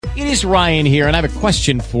It is Ryan here, and I have a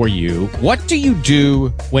question for you. What do you do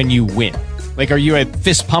when you win? Like, are you a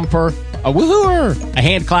fist pumper, a woohooer, a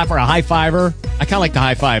hand clapper, a high fiver? I kind of like the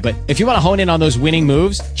high five, but if you want to hone in on those winning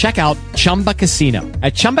moves, check out Chumba Casino.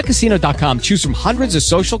 At ChumbaCasino.com, choose from hundreds of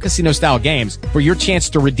social casino-style games for your chance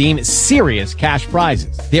to redeem serious cash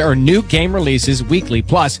prizes. There are new game releases weekly,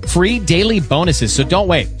 plus free daily bonuses. So don't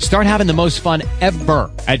wait. Start having the most fun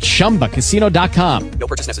ever at ChumbaCasino.com. No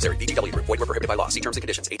purchase necessary. VGW. Void where prohibited by law. See terms and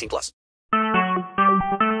conditions. 18 plus.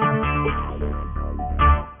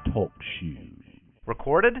 Talk shoes.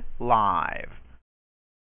 Recorded live.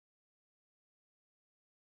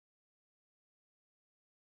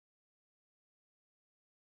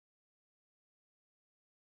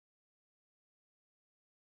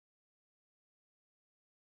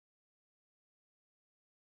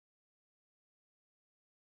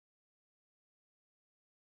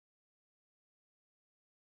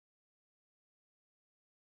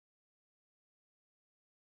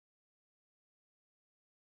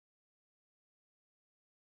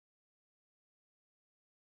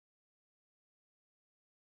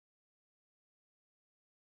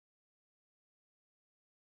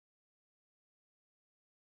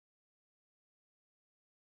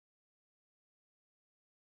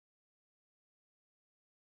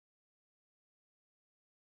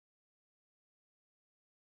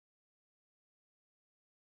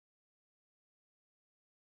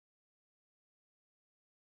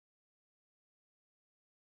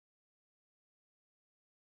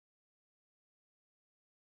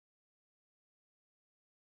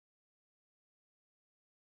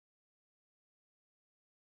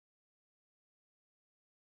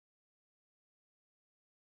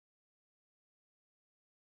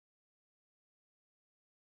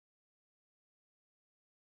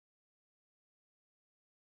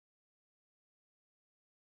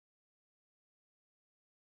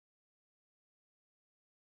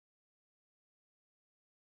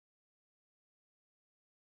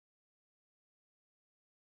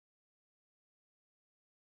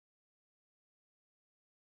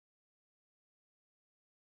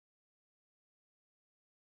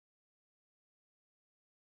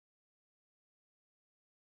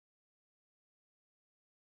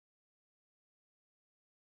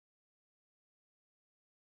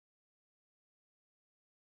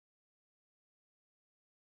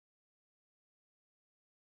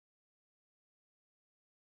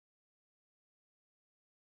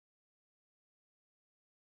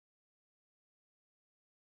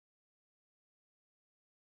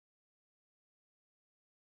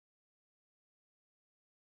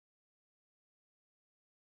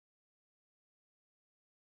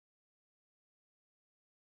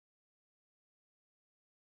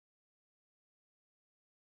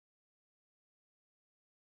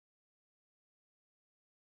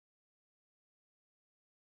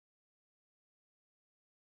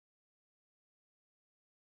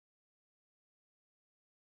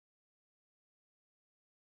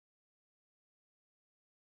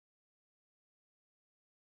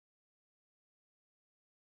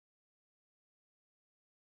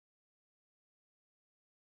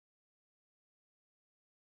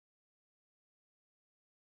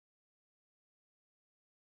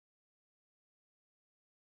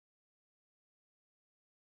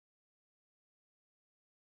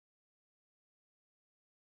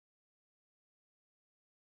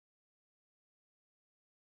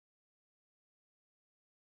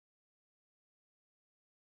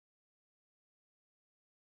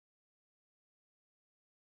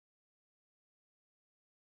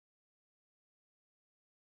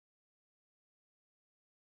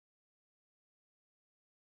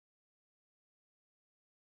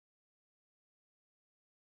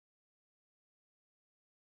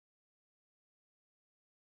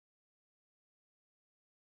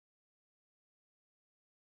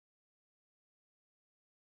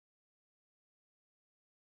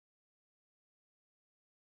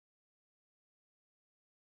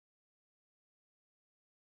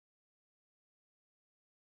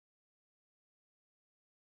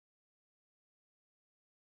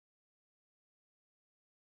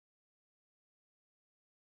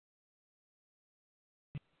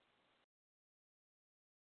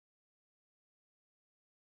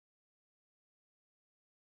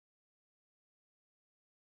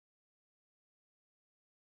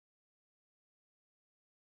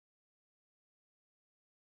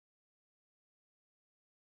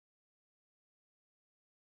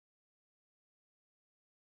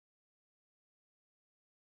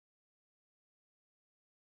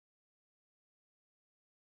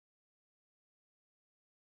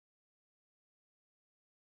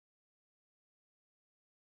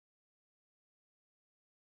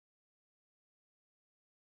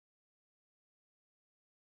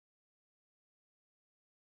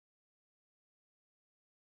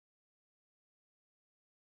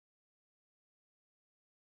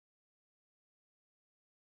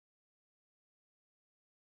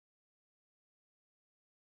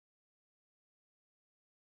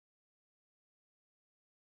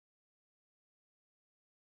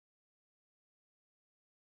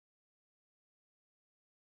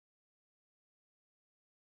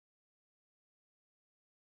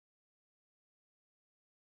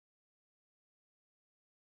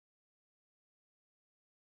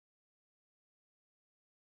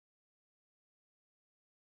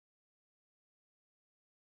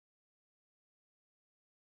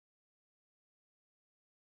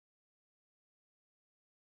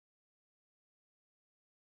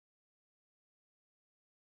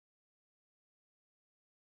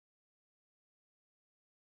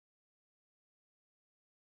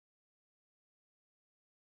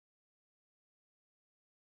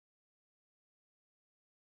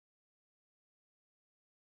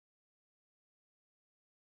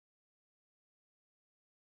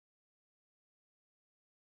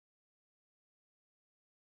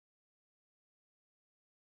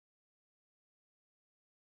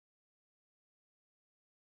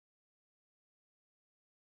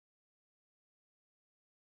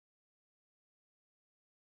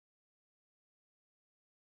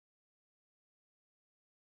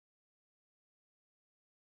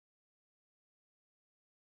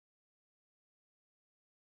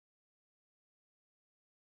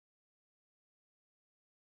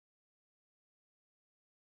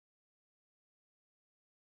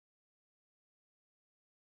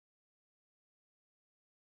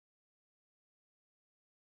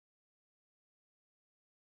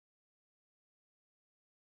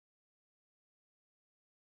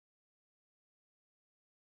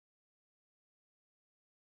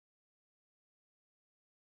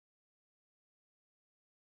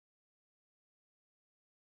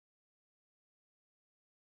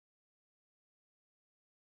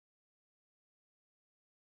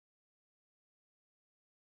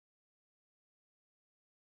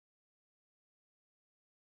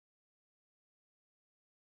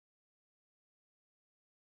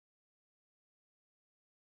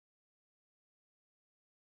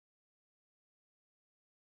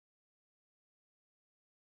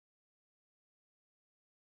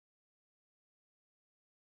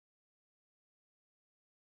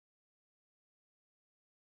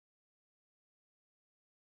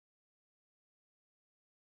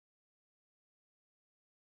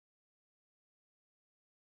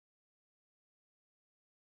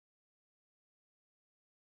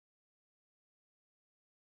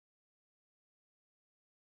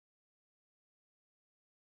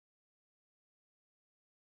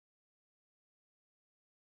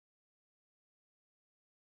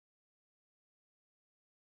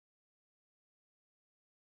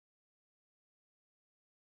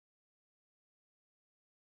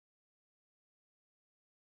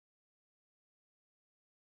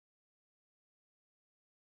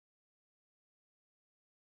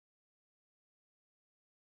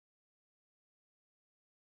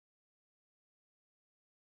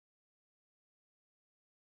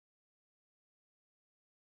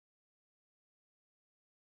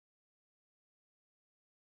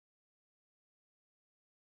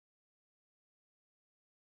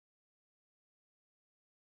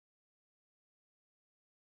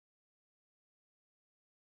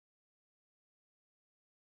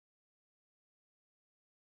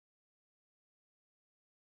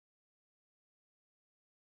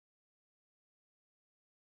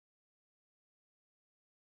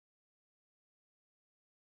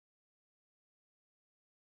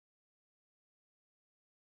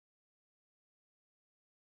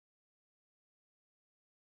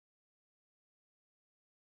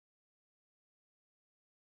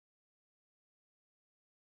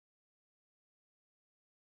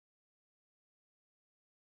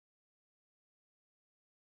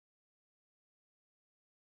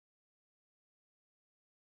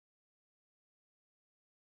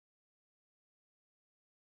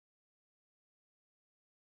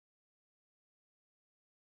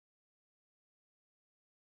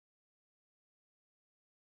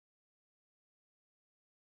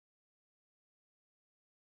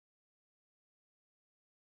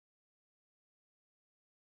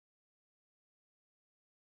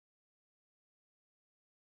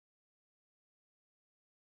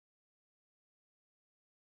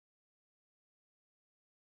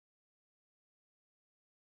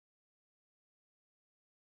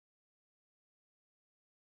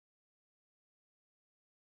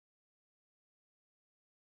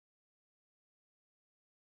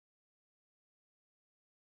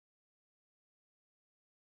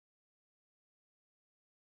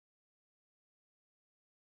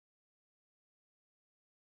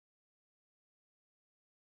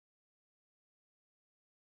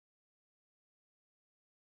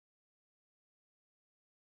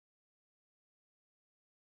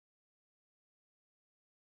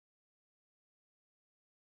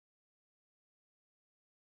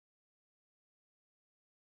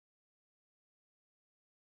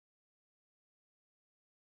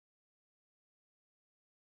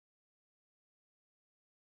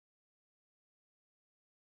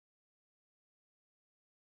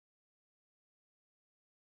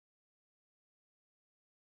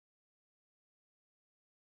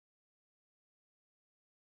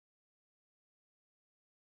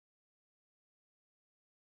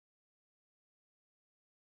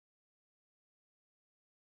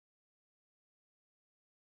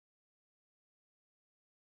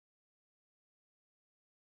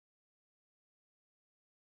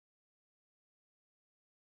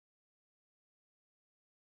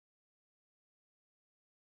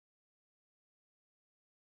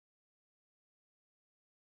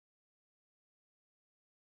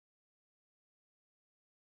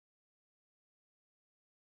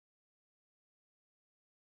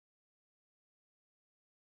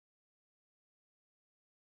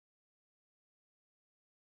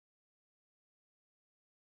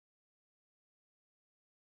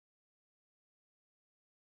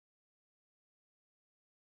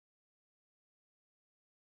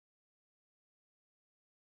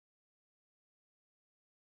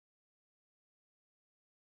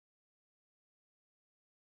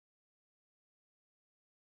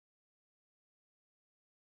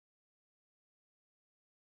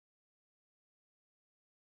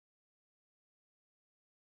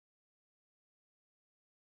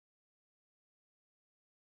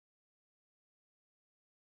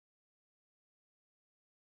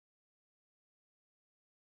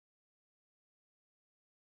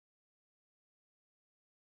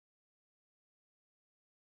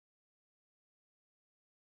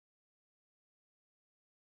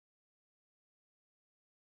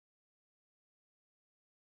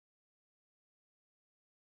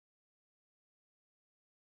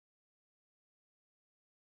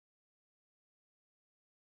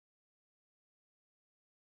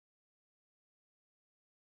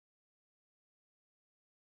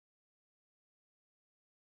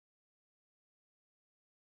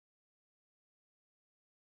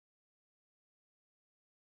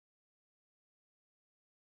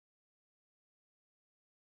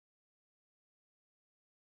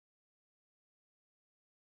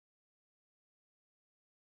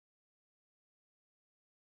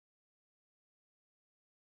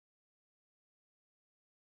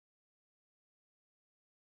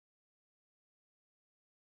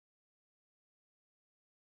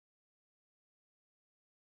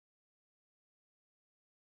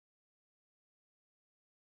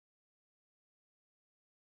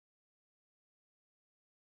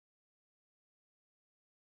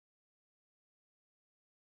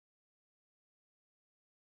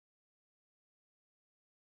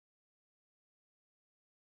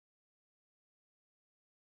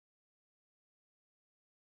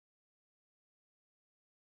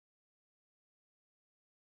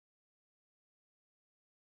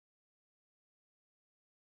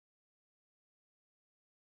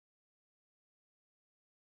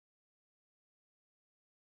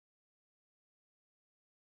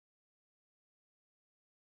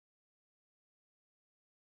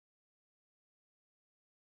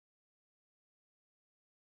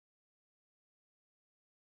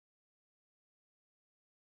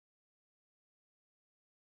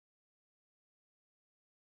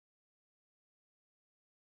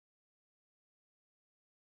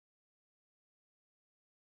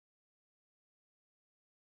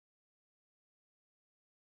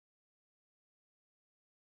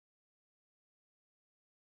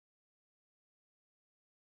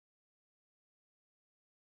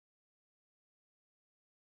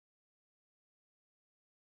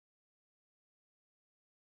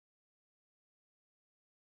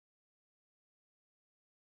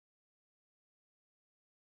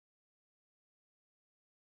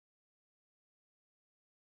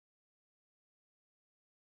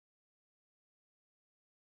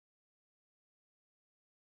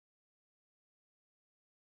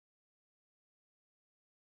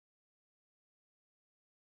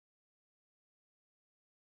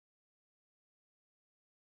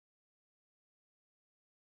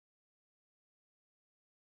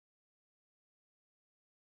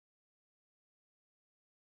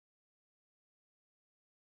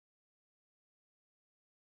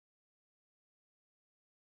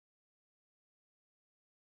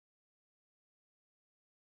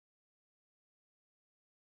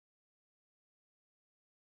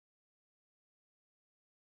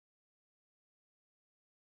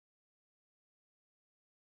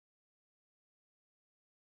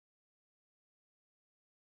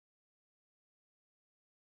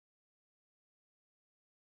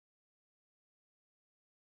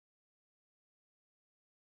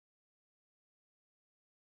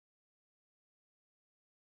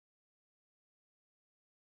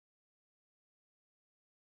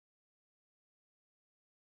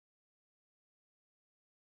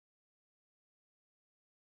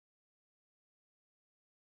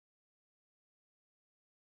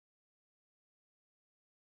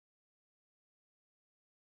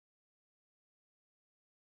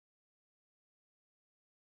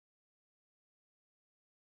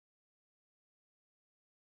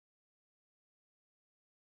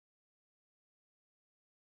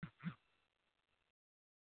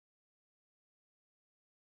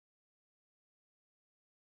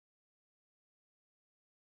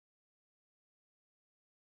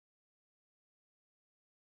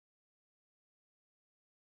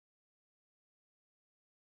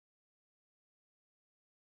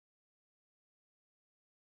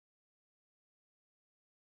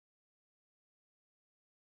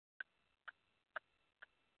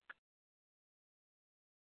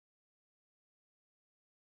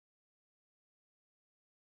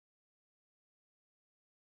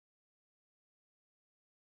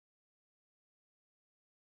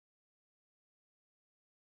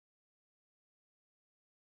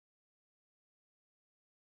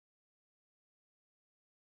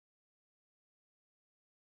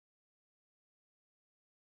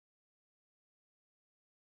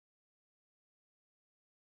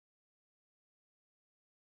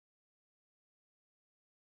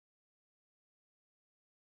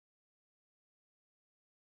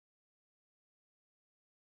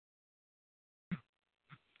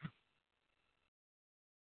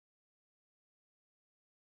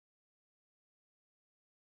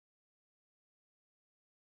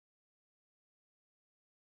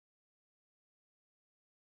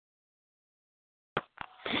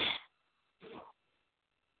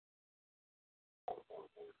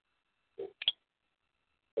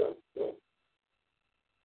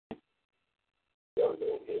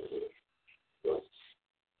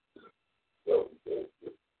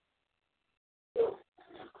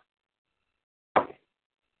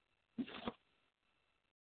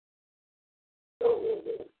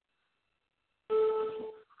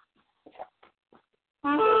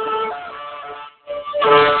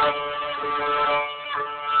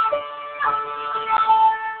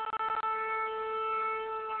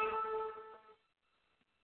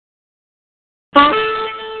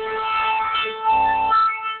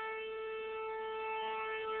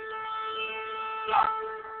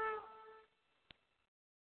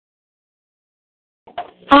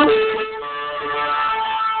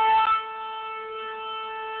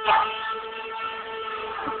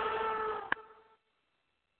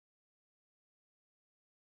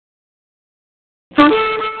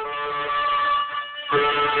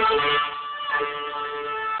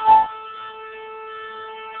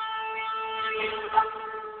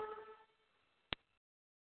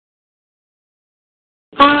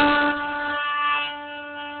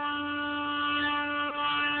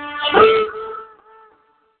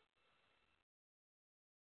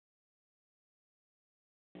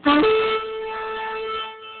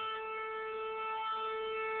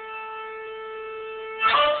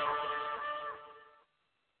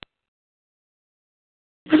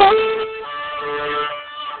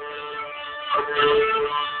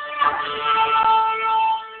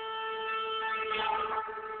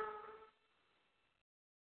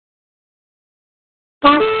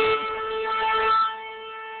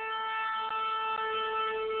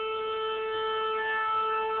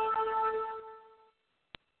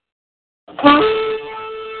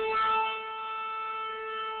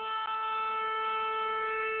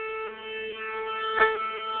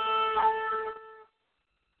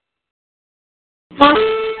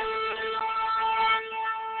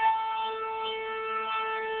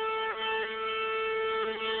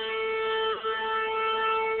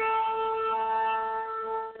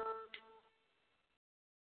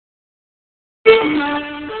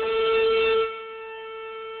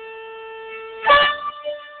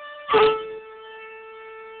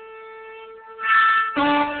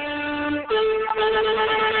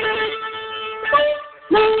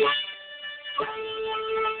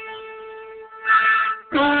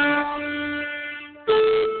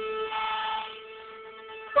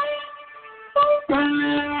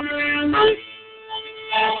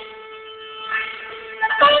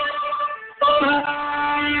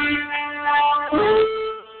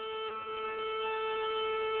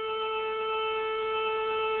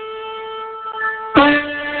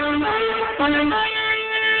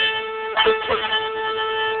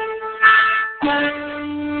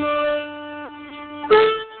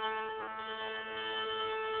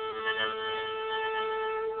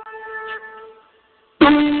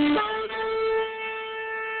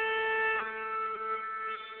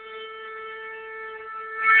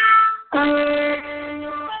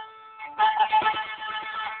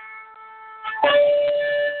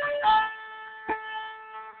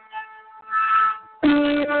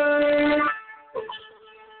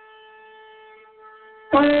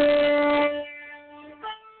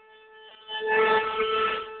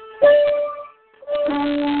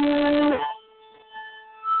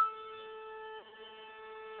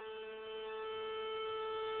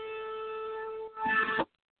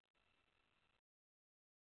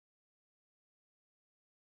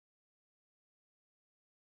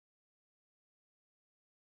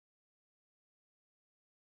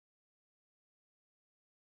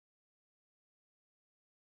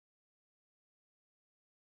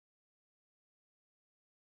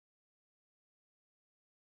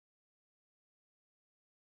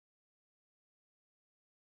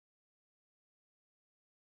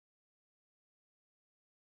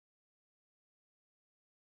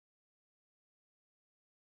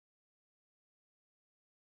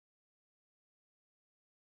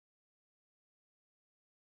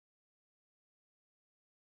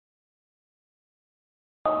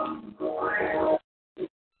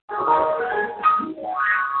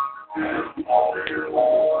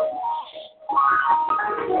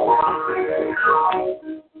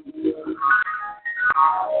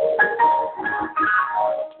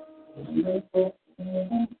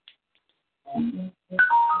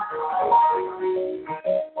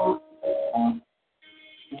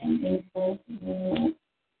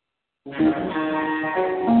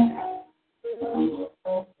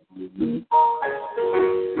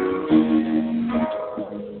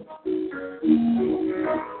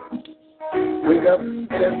 Wake up,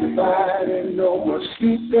 everybody, no more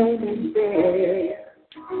sleeping in bed.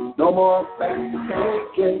 No more back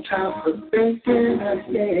thinking, time for thinking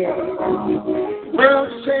again. The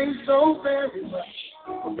world's changed so very much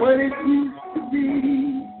from what it used to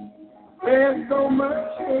be. There's so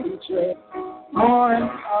much hatred, more and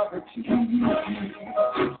poverty.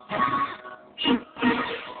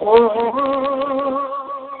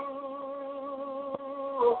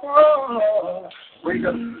 Wake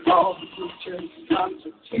up, all the teachers, time to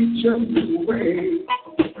teach them the way.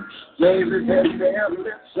 Maybe they'll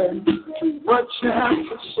listen to what you have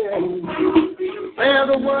to say. They're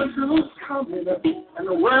the ones who's coming up, and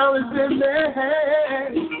the world is in their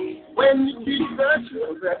hands. When you teach the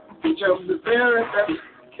children the very best you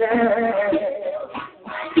can.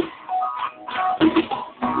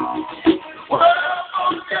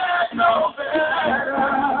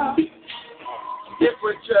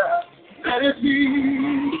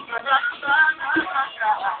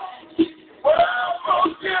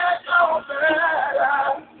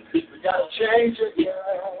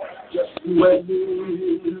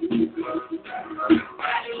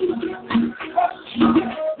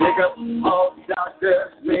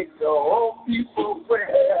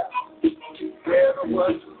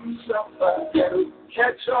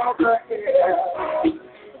 chalk ahead.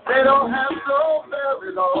 They don't have so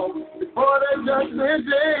very long before their judgment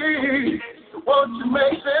day. So won't you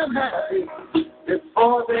make them happy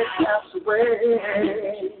before they pass away?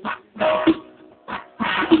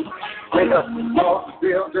 Wake up, all the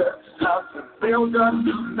builders, house and build us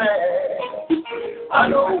a man. I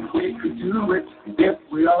know we could do it if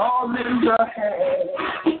we all lend a hand.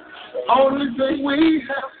 The only thing we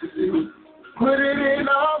have to do, put it in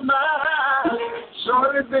our minds.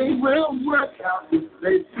 Surely they will work out if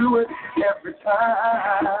they do it every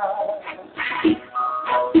time.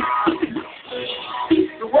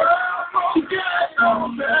 The world won't get no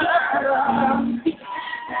better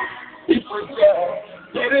if we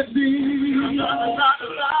just let it be.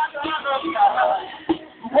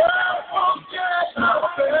 The world won't get no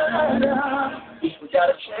better. We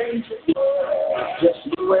gotta change it, just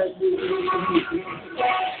you and me.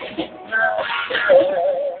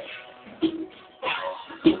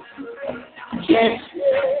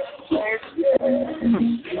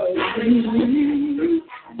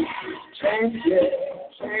 Change it,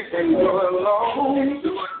 do it alone,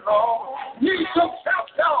 Need some help,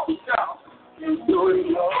 do it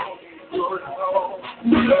alone,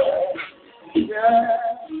 yeah.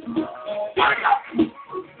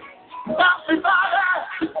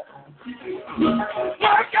 Everybody,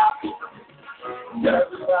 wake up,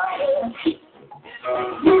 everybody,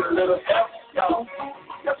 need a little help, y'all.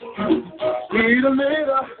 Need a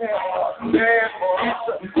little help, there for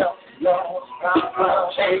some help, y'all. I'll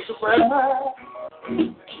change the world.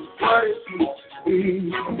 What is me?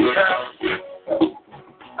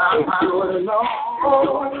 I'm doing alone.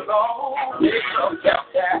 Need some help,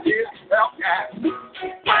 yeah.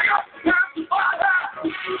 Wake up, everybody.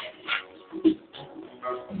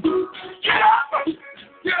 Get up.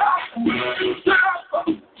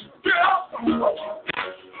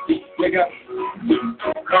 Wake up.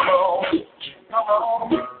 Come on.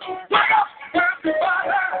 Wake up,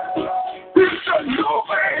 everybody. It's a new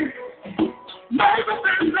way. Maybe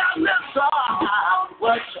there's not this time.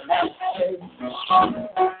 What you have to say?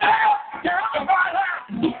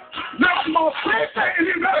 Everybody. No more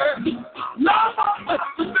sleeping. No more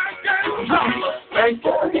thinking. Thank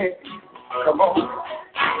you. Come on.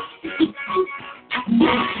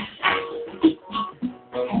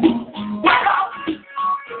 Wake up.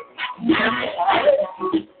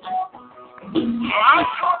 I'm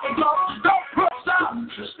talking about don't push up.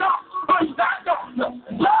 Stop. Push that.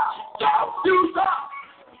 Don't you stop.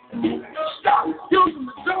 Stop using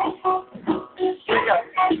the door. Wake up.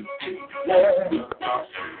 Yeah.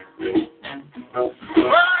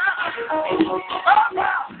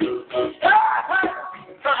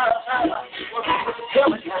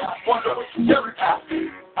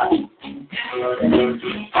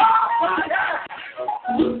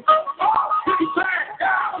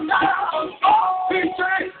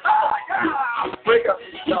 Wake up,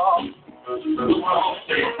 y'all.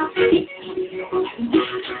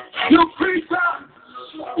 You preacher.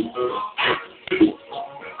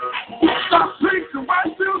 Stop preaching what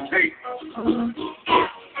you teach.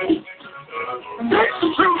 Teach the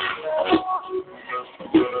truth.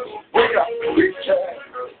 Wake up, preacher.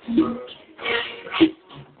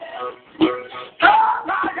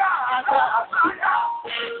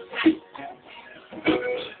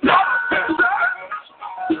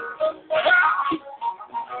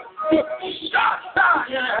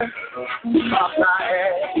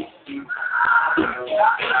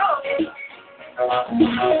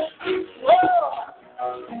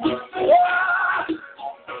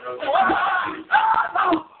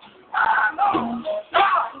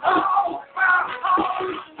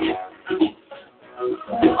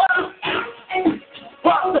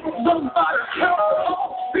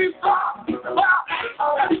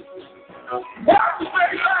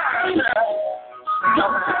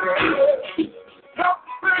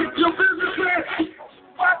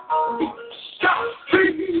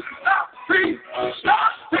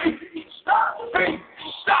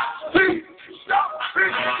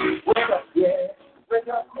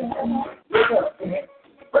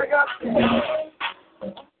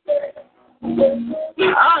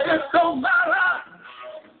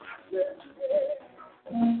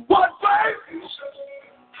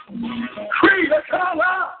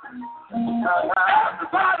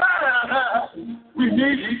 We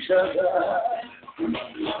need each other.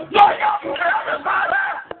 Wake up, everybody!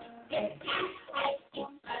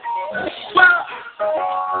 Well,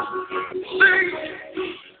 see,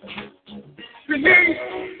 we need,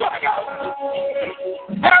 wake up,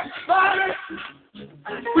 everybody!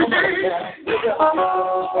 We need,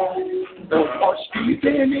 no more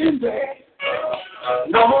sleeping in bed,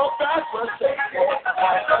 no more backward thinking.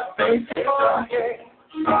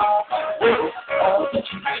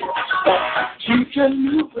 Teach a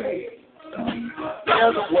new way.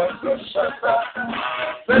 They're the ones who suffer.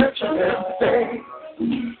 Search every day.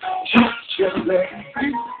 Teach your way.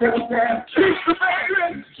 Teach the baby. Teach the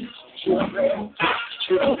baby. Teach children. Teach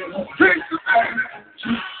children. Teach the baby.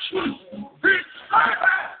 Teach children. Teach the baby.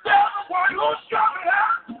 They're the ones who suffer.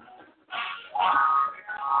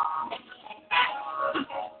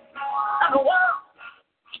 And the world.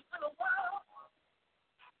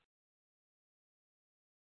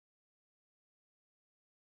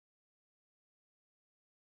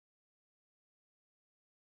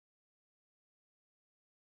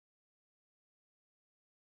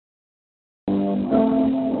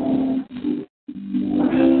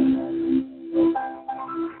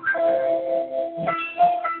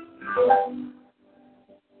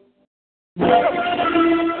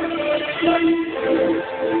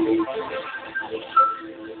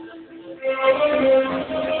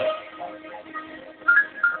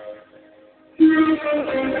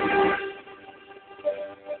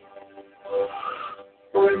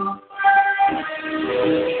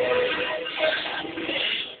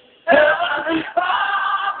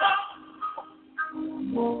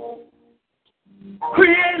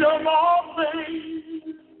 Creator of all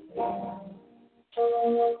things,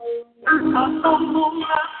 I humble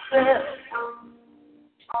myself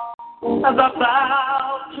as I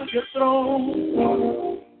bow to your throne.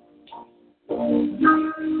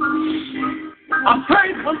 I pray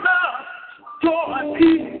for love, joy,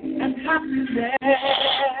 peace, and happiness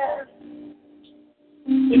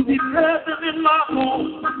to be present in my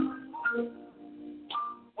home.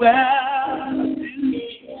 Well,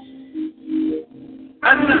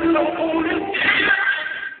 and let the Holy Spirit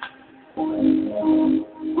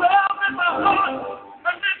dwell in my heart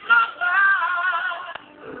and in my life.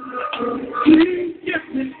 Please give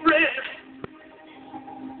me strength.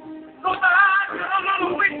 So that I get a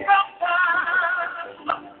little weak sometimes.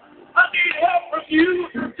 I need help from you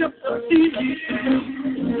just to see me.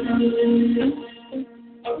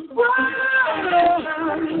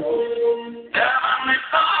 Heavenly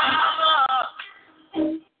Father,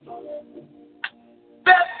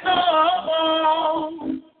 that's all.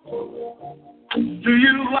 To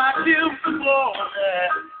you I give the glory.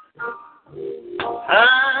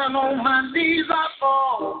 And on my knees I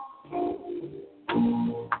fall.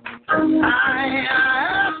 I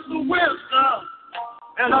ask for wisdom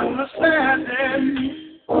and understanding.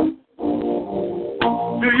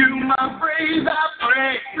 To you my praise I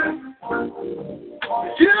pray.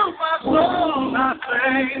 To you my soul I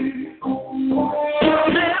sing. To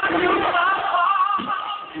you my heart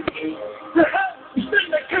to help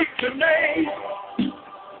vindicate your name.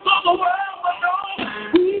 So the world will know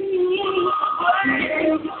who I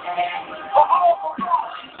am. Oh,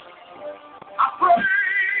 I pray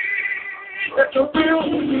that your will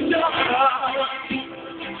be done.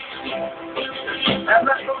 And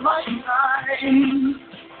let the light shine.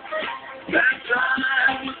 That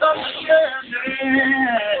shine with understanding.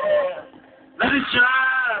 Let it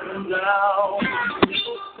shine down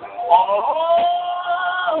on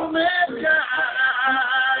all mankind.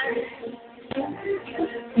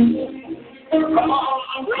 All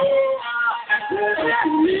the way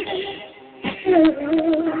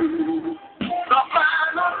the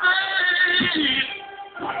final day.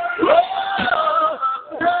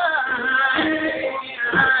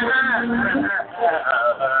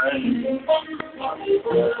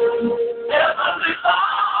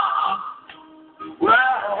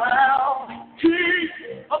 Well, King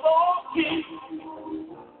of all kings,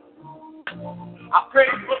 I pray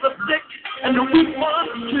for the sick and the weak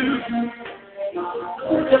ones too.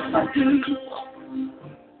 Yes, I do.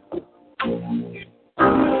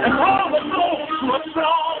 And all of those who are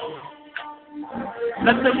strong,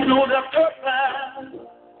 let them know their purpose.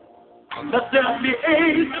 Let them be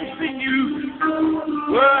agents in you.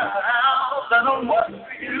 Well, that'll work for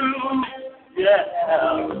you. Yeah.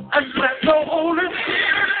 And let the Holy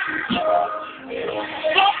Spirit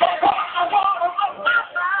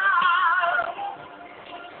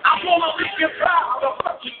I want to make you proud of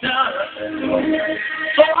what you've done.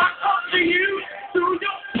 So I come to you through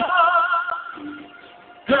your Son,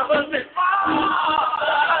 Heavenly Father.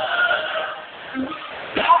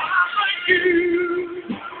 God, I thank you.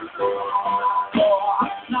 Oh,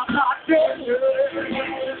 I'm not dead.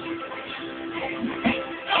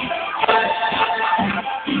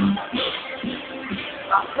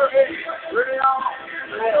 I pray on,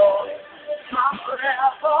 Lord. My prayer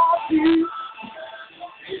for you.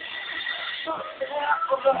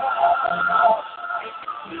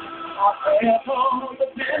 My prayer for the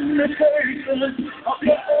men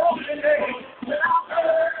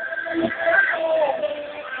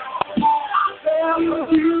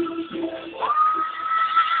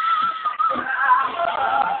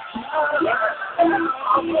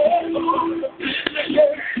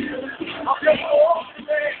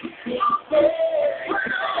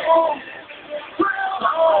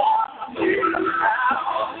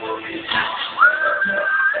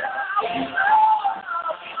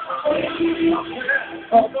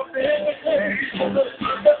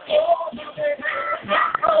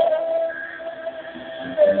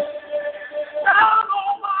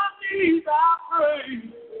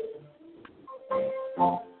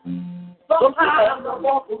Sometimes I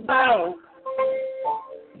walk around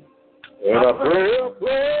and I pray.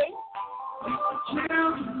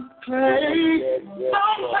 Children play.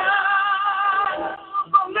 Sometimes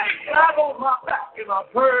I lay out on my back and I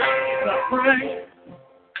pray.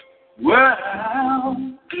 Well,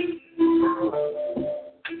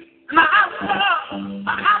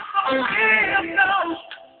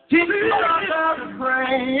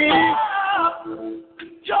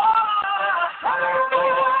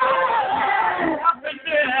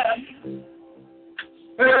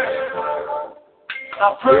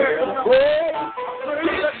 I pray,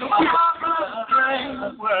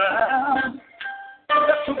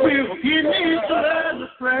 that you will give me to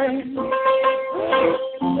pray.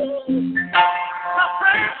 I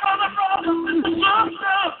pray for the brothers and the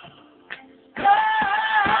sisters.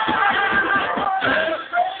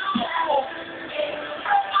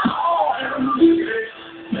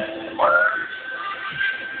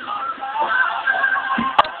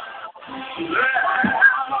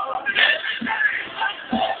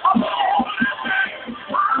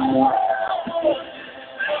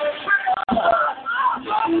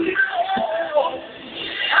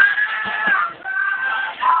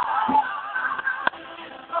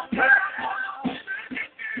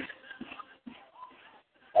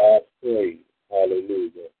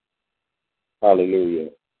 Hallelujah.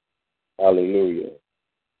 Hallelujah.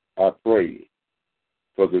 I pray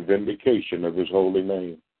for the vindication of his holy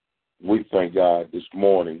name. We thank God this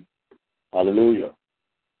morning, hallelujah,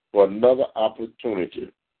 for another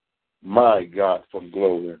opportunity, my God, for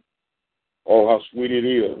glory. Oh, how sweet it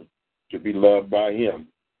is to be loved by him.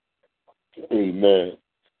 Amen.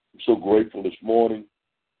 I'm so grateful this morning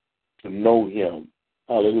to know him.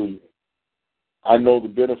 Hallelujah. I know the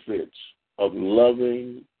benefits of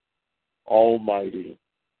loving Almighty.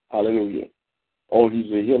 Hallelujah. Oh,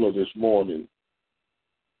 he's a healer this morning.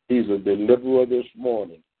 He's a deliverer this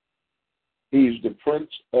morning. He's the Prince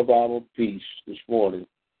of our peace this morning.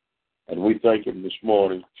 And we thank him this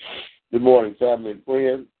morning. Good morning, family and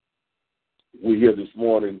friends. We're here this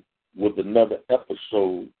morning with another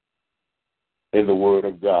episode in the Word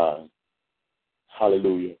of God.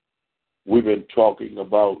 Hallelujah. We've been talking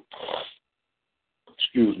about,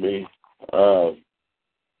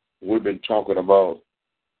 we've been talking about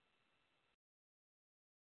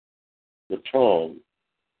the tongue.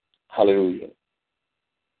 Hallelujah.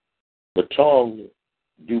 The tongue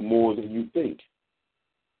do more than you think.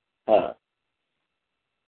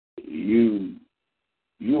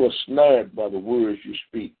 You are snared by the words you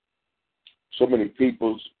speak. So many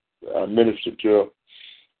people minister to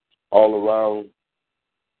all around,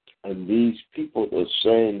 and these people are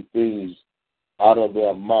saying things out of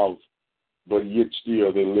their mouth, but yet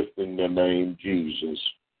still they're lifting their name, Jesus.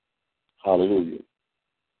 Hallelujah.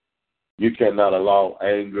 You cannot allow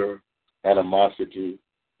anger, animosity,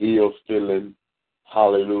 ill feeling.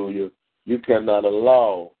 Hallelujah. You cannot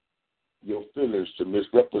allow your feelings to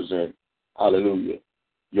misrepresent, hallelujah,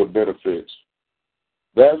 your benefits.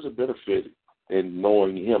 There's a benefit in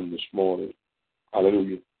knowing him this morning.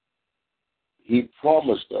 Hallelujah. He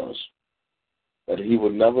promised us that he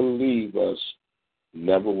would never leave us,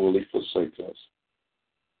 never will he forsake us.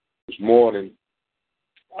 This morning,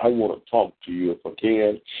 I want to talk to you, if I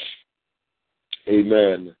can,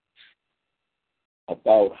 amen,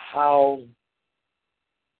 about how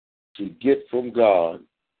to get from God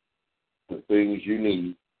the things you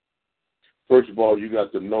need. First of all, you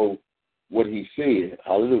got to know what he said.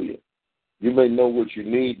 Hallelujah. You may know what you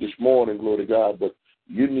need this morning, glory to God, but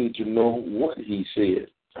you need to know what he said.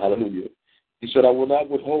 Hallelujah. He said, I will not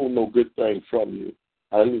withhold no good thing from you.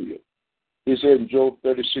 Hallelujah. He said in Job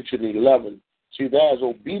 36:11, see, there's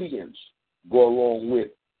obedience go along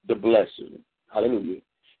with the blessing. Hallelujah.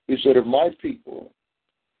 He said, if my people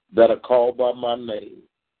that are called by my name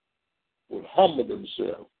will humble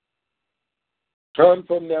themselves, turn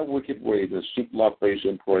from their wicked ways and seek my face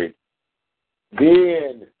and pray,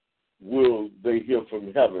 then will they hear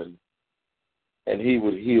from heaven, and he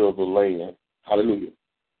would heal the land. Hallelujah.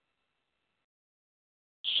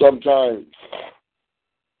 Sometimes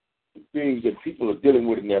things that people are dealing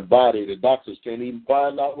with in their body, the doctors can't even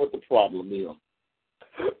find out what the problem is.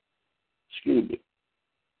 Excuse me.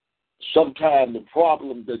 Sometimes the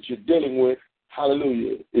problem that you're dealing with,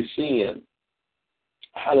 hallelujah, is sin.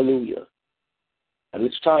 Hallelujah. And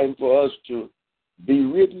it's time for us to be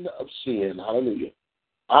ridden of sin. Hallelujah.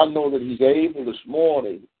 I know that he's able this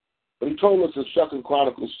morning, but he told us in 2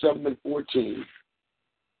 Chronicles 7:14,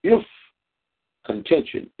 if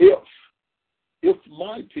contention, if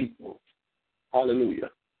my people, hallelujah,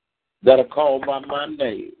 that are called by my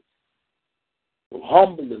name will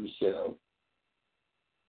humble themselves,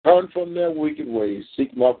 turn from their wicked ways,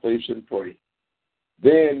 seek my face and pray,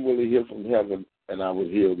 then will he hear from heaven and I will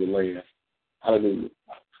heal the land. Hallelujah.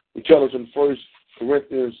 He tells us in 1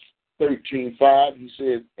 Corinthians 13:5, he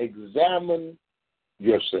said, examine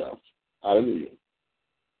yourself. Hallelujah.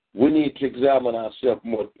 We need to examine ourselves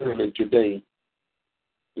more thoroughly today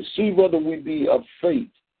to see whether we be of faith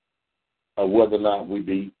or whether or not we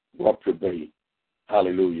be reprobate.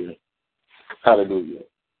 Hallelujah. Hallelujah.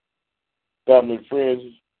 Family and friends,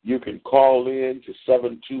 you can call in to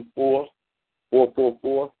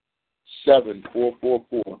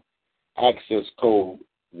 724-444-7444, access code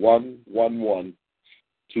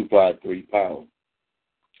 111253#.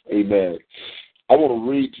 Amen. I want to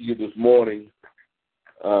read to you this morning,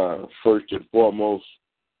 first and foremost,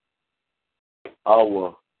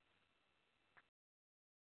 our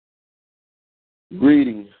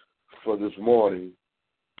reading for this morning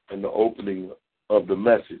and the opening of the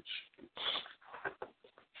message.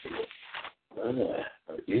 I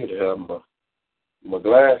did have my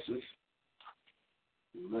glasses.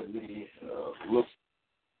 Let me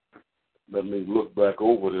look back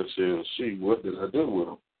over this here and see what did I do with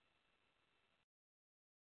them,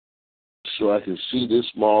 so I can see this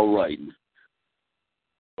small writing.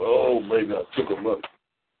 Oh, maybe I took them up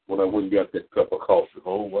when I went and got that cup of coffee.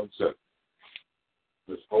 Hold 1 second.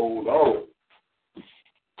 Just hold on.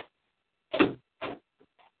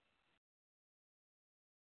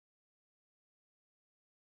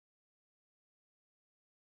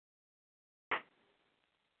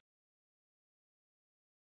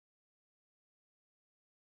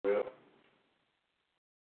 Well,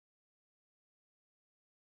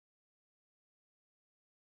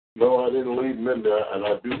 no, I didn't leave them in there, and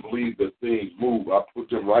I do believe that things move. I put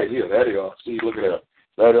them right here. There they are. See, look at that.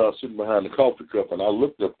 There they are sitting behind the coffee cup, and I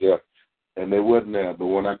looked up there, and they wasn't there. But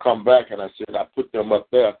when I come back and I said I put them up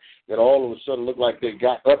there, then all of a sudden looked like they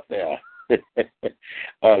got up there.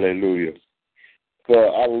 Hallelujah. For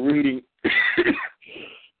our reading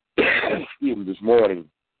this morning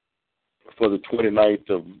for the 29th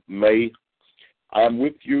of May, I am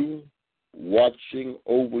with you, watching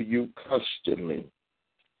over you constantly.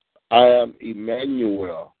 I am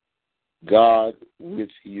Emmanuel, God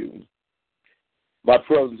with you. My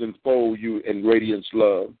presence enfold you in radiance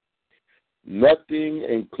love. Nothing,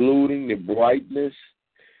 including the brightest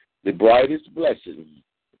blessing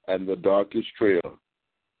and the darkest trail,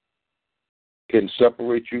 can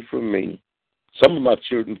separate you from me. Some of my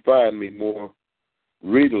children find me more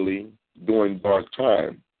readily during dark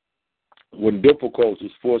time, when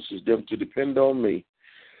difficulties forces them to depend on me.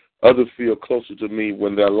 Others feel closer to me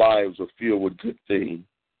when their lives are filled with good things.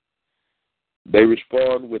 They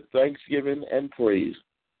respond with thanksgiving and praise,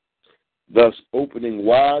 thus opening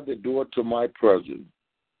wide the door to my presence.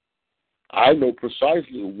 I know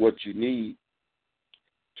precisely what you need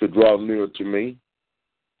to draw near to me.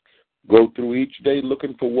 Go through each day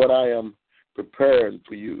looking for what I am preparing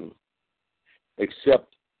for you.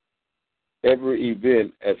 Accept every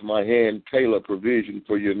event as my hand tailor provision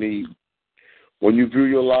for your need. When you view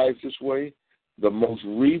your life this way, the most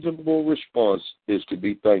reasonable response is to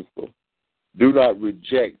be thankful. Do not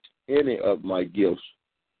reject any of my gifts.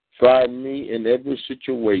 Find me in every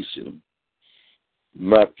situation.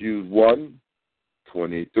 Matthew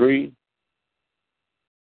 1:23.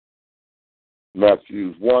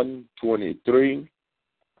 Matthew 1:23.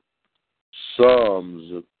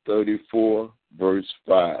 Psalms 34, verse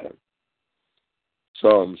 5.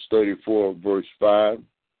 Psalms 34, verse 5.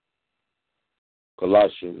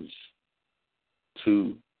 Colossians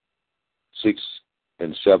 2, 6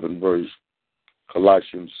 and 7 verse.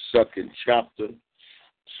 Colossians 2nd chapter,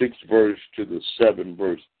 6th verse to the 7th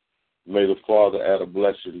verse. May the Father add a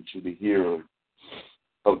blessing to the hearer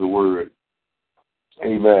of the word.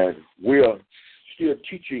 Amen. We are still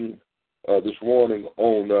teaching this morning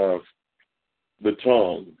on the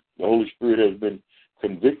tongue. The Holy Spirit has been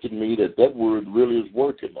convicting me that word really is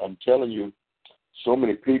working. I'm telling you, so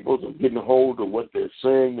many people are getting a hold of what they're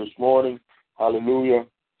saying this morning. Hallelujah.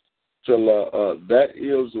 So that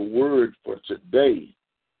is the word for today.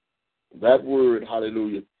 that word,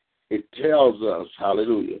 hallelujah, it tells us,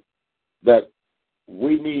 hallelujah, that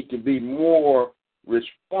we need to be more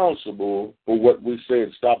responsible for what we say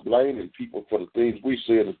and stop blaming people for the things we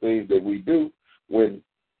say and the things that we do when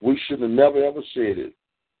we should have never, ever said it.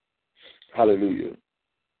 Hallelujah.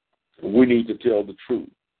 We need to tell the truth.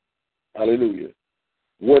 Hallelujah.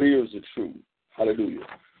 What is the truth? Hallelujah.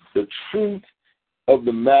 The truth of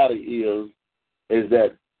the matter is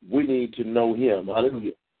that we need to know him.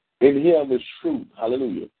 Hallelujah. In him is truth.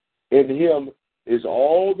 Hallelujah. In him is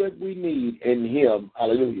all that we need in him.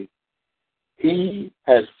 Hallelujah. He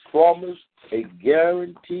has promised a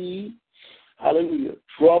guaranteed, hallelujah,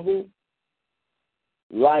 trouble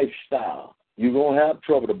lifestyle. You're going to have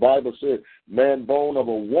trouble. The Bible says, man born of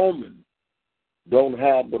a woman don't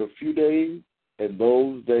have but a few days, and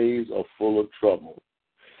those days are full of trouble.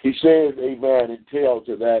 He says, amen, it tells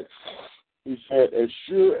you that, he said, as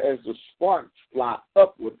sure as the sparks fly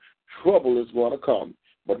upward, trouble is going to come.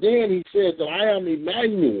 But then he said that I am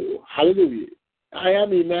Emmanuel. Hallelujah. I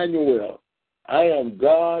am Emmanuel. I am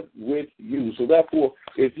God with you. So therefore,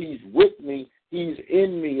 if he's with me, he's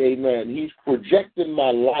in me, amen. He's projecting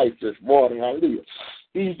my life this morning, hallelujah.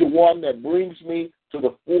 He's the one that brings me to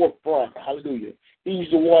the forefront, hallelujah. He's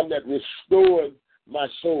the one that restores my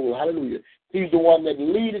soul, hallelujah. He's the one that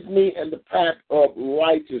leads me in the path of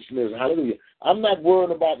righteousness, hallelujah. I'm not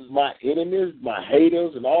worried about my enemies, my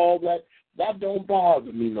haters, and all that. That don't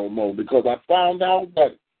bother me no more because I found out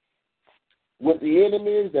that with the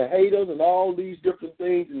enemies, the haters, and all these different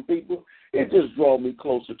things and people, it just draws me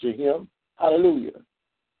closer to him. Hallelujah.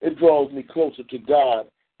 It draws me closer to God.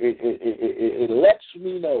 It lets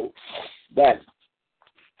me know that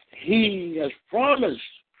he has promised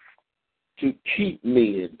to keep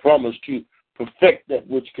me and promised to perfect that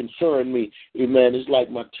which concern me. Amen. It's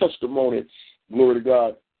like my testimony, glory to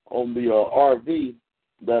God, on the RV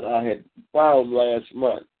that I had found last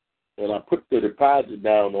month. And I put the deposit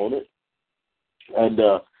down on it. And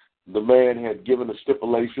the man had given the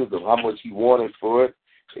stipulations of how much he wanted for it.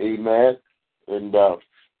 Amen. And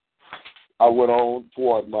I went on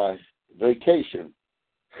toward my vacation.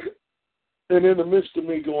 And in the midst of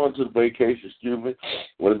me going to the vacation,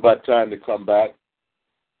 when it's about time to come back,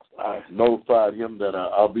 I notified him that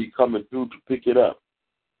I'll be coming through to pick it up.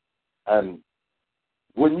 And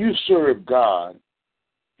when you serve God,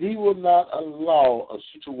 he will not allow a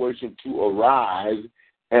situation to arise,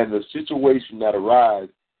 and the situation that arises,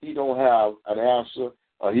 he don't have an answer,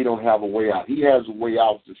 or he don't have a way out. He has a way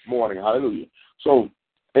out this morning. Hallelujah. So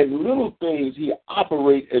in little things, he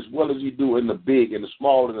operates as well as he do in the big and the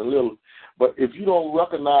small and the little. But if you don't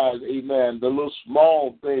recognize, amen, the little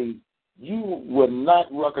small things, you will not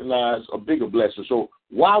recognize a bigger blessing. So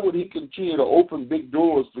why would he continue to open big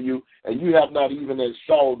doors for you and you have not even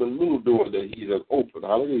saw the little door that he has opened?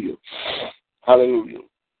 Hallelujah. Hallelujah.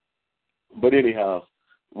 But anyhow,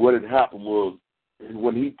 what had happened was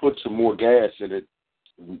when he put some more gas in it,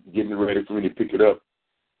 getting ready for me to pick it up,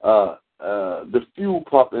 the fuel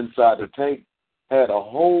pump inside the tank had a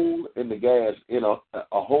hole in the gas,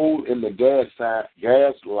 a hole in the gas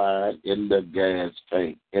line in the gas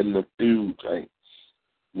tank, in the fuel tank,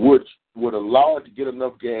 which would allow it to get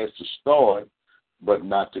enough gas to start, but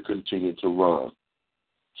not to continue to run.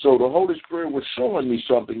 So the Holy Spirit was showing me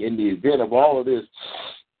something in the event of all of this.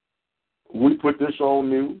 We put this on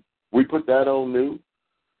new, we put that on new,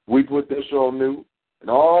 we put this on new, and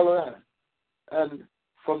all of that. And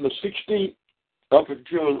from the 16th up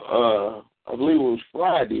until, I believe it was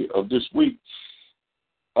Friday of this week,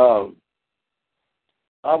 I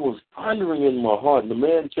was pondering in my heart, and the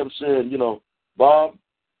man kept saying, Bob,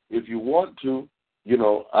 if you want to,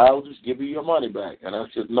 I'll just give you your money back. And I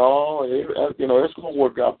said, no, it's going to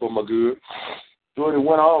work out for my good. So it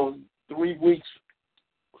went on 3 weeks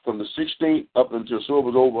from the 16th up until, so it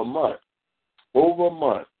was over a month. Over a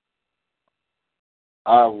month,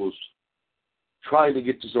 I was trying to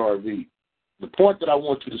get this RV. The point that I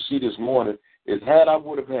want you to see this morning is had I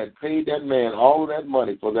would have had paid that man all of that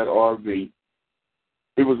money for that RV,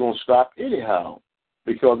 it was going to stop anyhow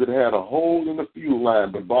because it had a hole in the fuel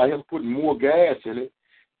line. But by him putting more gas in it,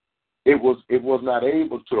 it was not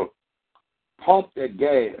able to pump that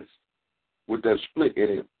gas with that split in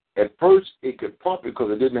it. At first, it could pump it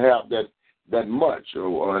because it didn't have that much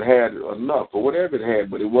or it had enough or whatever it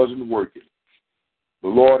had, but it wasn't working. The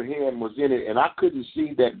Lord's hand was in it, and I couldn't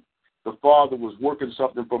see that the Father was working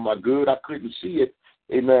something for my good. I couldn't see it,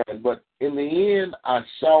 amen. But in the end, I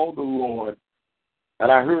saw the Lord,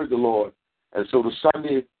 and I heard the Lord. And so the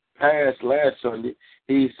Sunday passed, last Sunday,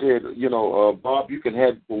 he said, Bob, you can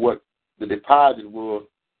have for what the deposit was,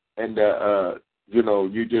 and,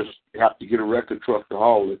 you just have to get a record truck to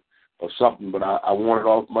haul it or something, but I wanted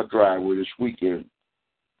off my driveway this weekend.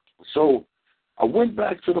 So I went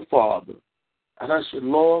back to the Father, and I said,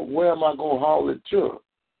 Lord, where am I going to haul it to?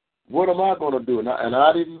 What am I going to do? And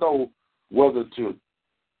I didn't know whether to.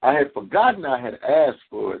 I had forgotten I had asked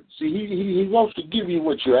for it. See, he wants to give you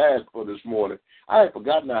what you asked for this morning. I had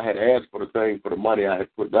forgotten I had asked for the thing, for the money I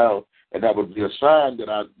had put down, and that would be a sign that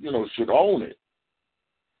I, should own it.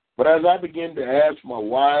 But as I began to ask my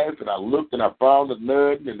wife, and I looked and I found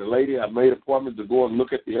another, and the lady, I made appointments to go and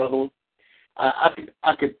look at the other one, I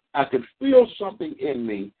could feel something in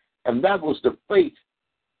me, and that was the faith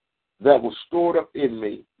that was stored up in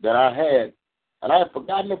me that I had. And I had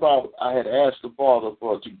forgotten about, I had asked the Father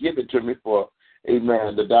to give it to me for,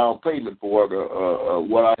 amen, the down payment for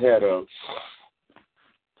what I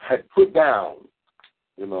had put down.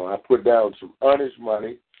 I put down some honest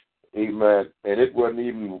money, amen, and it wasn't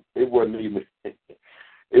even, it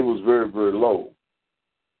was very, very low.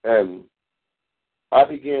 And I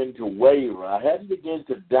began to waver. I hadn't begun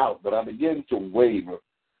to doubt, but I began to waver.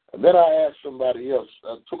 And then I asked somebody else.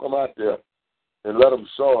 I took them out there and let them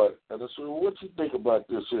saw it. And I said, well, what you think about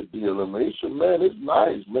this here deal? And he said, man, it's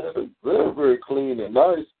nice, man. It's very, very clean and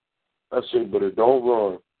nice. I said, but it don't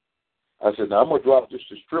run. I said, now I'm going to drop this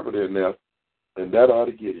distributor in there, and that ought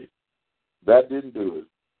to get it. That didn't do it.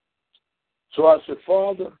 So I said,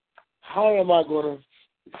 Father, how am I going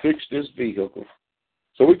to fix this vehicle?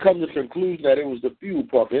 So we come to the conclusion that it was the fuel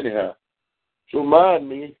pump anyhow. So mind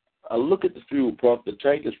me, I look at the fuel pump. The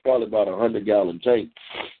tank is probably about a 100-gallon tank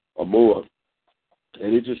or more.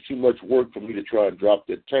 And it's just too much work for me to try and drop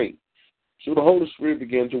that tank. So the Holy Spirit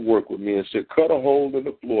began to work with me and said, cut a hole in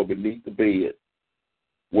the floor beneath the bed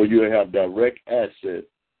where you have direct access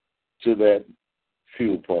to that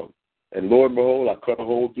fuel pump. And lo and behold, I cut a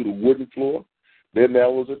hole through the wooden floor. Then there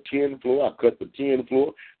was a tin floor. I cut the tin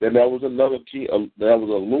floor. Then there was another there was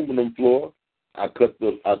an aluminum floor. I cut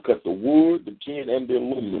the wood, the tin, and the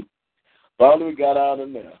aluminum. Finally, we got out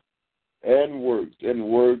in there and worked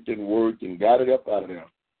and got it up out of there.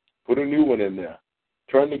 Put a new one in there.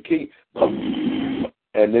 Turned the key,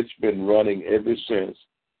 and it's been running ever since.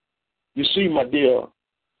 You see, my dear,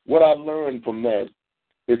 what I learned from that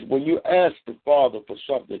is when you ask the Father for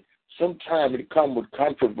something, sometimes it comes with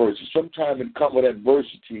controversy. Sometimes it comes with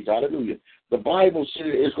adversity. Hallelujah. The Bible says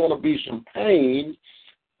it's going to be some pain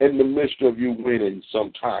in the midst of you winning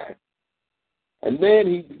sometime. And then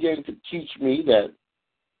he began to teach me that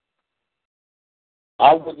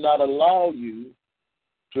I would not allow you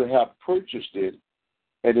to have purchased it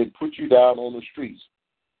and then put you down on the streets.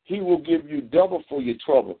 He will give you double for your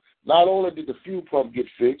trouble. Not only did the fuel pump get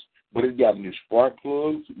fixed, but it got new spark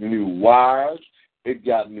plugs, new wires, it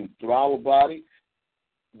got new throttle body.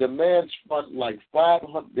 The man spent like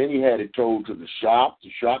 $500. Then he had it towed to the shop. The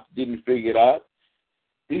shop didn't figure it out.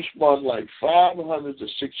 He spent like $500 to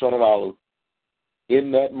 $600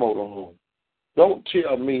 in that motorhome. Don't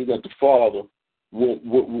tell me that the Father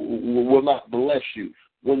will not bless you.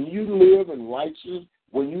 When you live in righteousness,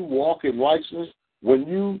 when you walk in righteousness, when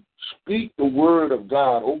you speak the word of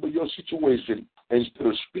God over your situation instead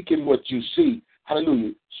of speaking what you see,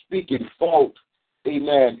 hallelujah, speaking fault,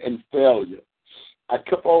 amen, and failure. I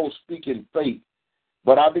kept on speaking faith,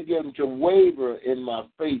 but I began to waver in my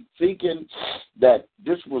faith, thinking that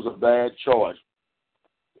this was a bad choice.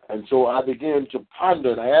 And so I began to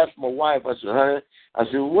ponder, and I asked my wife, I said, honey, I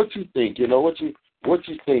said, what you think? What you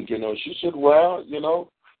think? She said, well,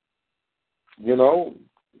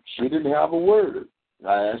 she didn't have a word.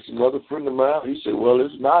 I asked another friend of mine. He said, well,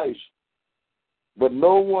 it's nice. But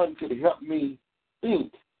no one could help me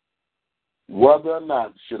think whether or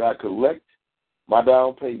not should I collect my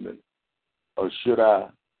down payment or should I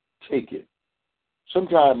take it.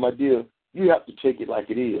 Sometimes, my dear, you have to take it like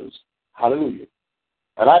it is. Hallelujah.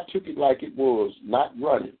 And I took it like it was, not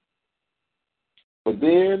running. But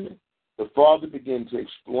then the Father began to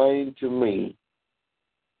explain to me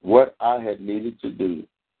what I had needed to do.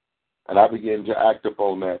 And I began to act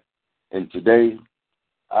upon that. And today,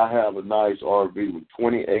 I have a nice RV with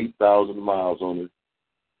 28,000 miles on it.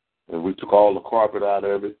 And we took all the carpet out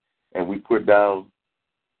of it, and we put down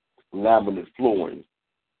laminate flooring.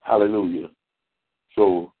 Hallelujah.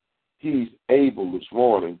 So he's able this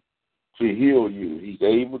morning to heal you. He's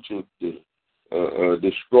able to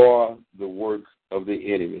destroy the work of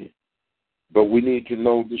the enemy. But we need to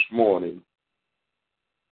know this morning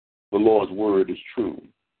the Lord's word is true.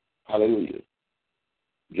 Hallelujah.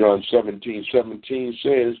 John 17:17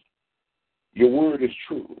 says, your word is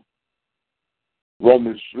true.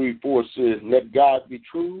 Romans 3:4 says, let God be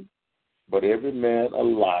true, but every man a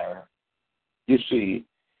liar. You see,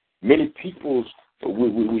 many people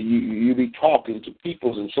You be talking to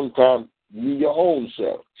people, and sometimes you your own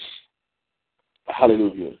self.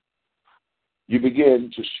 Hallelujah. You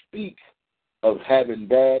begin to speak of having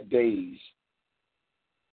bad days.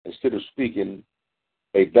 Instead of speaking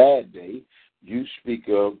a bad day, you speak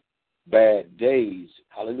of bad days.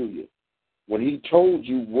 Hallelujah. When he told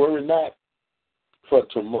you, worry not for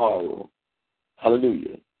tomorrow.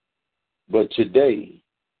 Hallelujah. But today,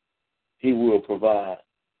 he will provide.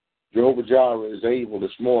 Jehovah Jireh is able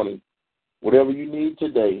this morning. Whatever you need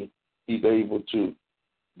today, he's able to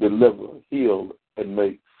deliver, heal, and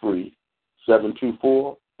make free.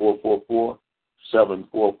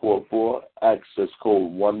 724-444-7444, access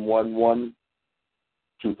code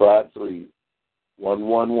 111253.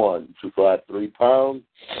 111253 pound.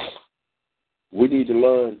 We need to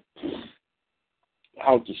learn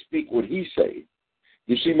how to speak what he said.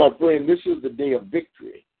 You see, my friend, this is the day of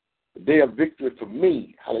victory. The day of victory for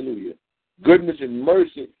me. Hallelujah. Goodness and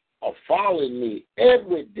mercy are following me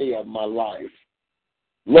every day of my life.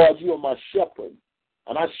 Lord, you are my shepherd,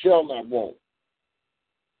 and I shall not want.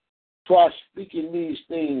 Try speaking these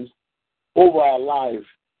things over our life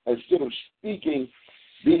instead of speaking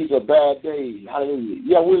these are bad days. Hallelujah.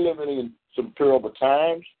 Yeah, we're living in some terrible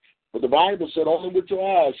times, but the Bible said only with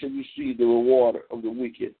your eyes shall you see the reward of the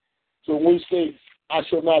wicked. So when we say, I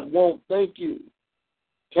shall not want, thank you.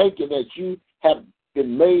 Thank you that you have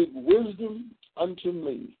been made wisdom unto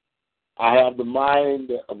me. I have the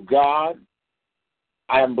mind of God.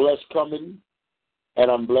 I am blessed coming,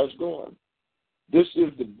 and I'm blessed going. This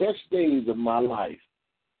is the best days of my life.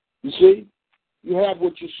 You see, you have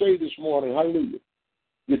what you say this morning. Hallelujah.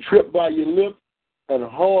 You trip by your lip and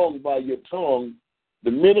hung by your tongue.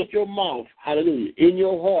 The minute your mouth, hallelujah, in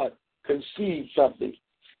your heart conceives something,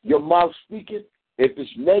 your mouth speaking. If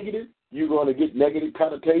it's negative, you're going to get negative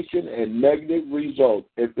connotation and negative results.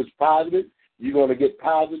 If it's positive, you're going to get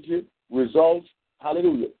positive results.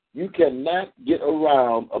 Hallelujah. You cannot get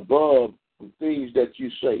around above the things that you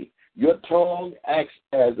say. Your tongue acts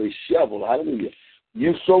as a shovel. Hallelujah.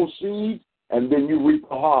 You sow seed, and then you reap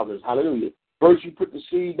a harvest. Hallelujah. First you put the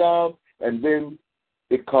seed down, and then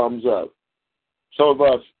it comes up. Some of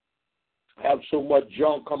us have so much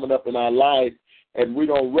junk coming up in our life, and we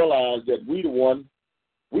don't realize that we the one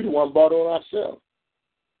brought on ourselves.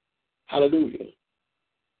 Hallelujah.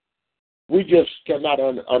 We just cannot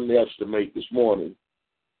underestimate this morning.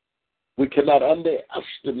 We cannot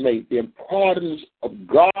underestimate the importance of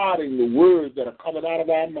guarding the words that are coming out of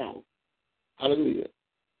our mouth. Hallelujah.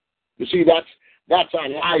 You see, that's our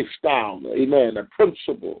lifestyle, amen, a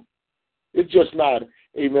principle. It's just not,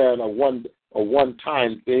 amen, a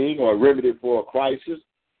one-time thing or a remedy for a crisis.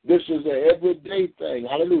 This is an everyday thing.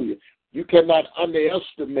 Hallelujah. You cannot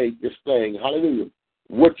underestimate this thing. Hallelujah.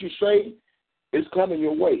 What you say is coming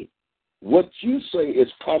your way. What you say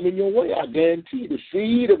is coming your way. I guarantee the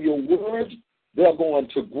seed of your words, they're going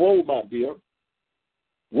to grow, my dear.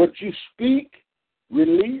 What you speak,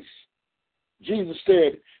 release. Jesus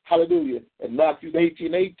said, hallelujah, in Matthew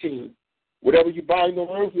 18:18, whatever you bind on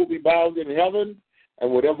earth will be bound in heaven,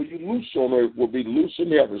 and whatever you loose on earth will be loose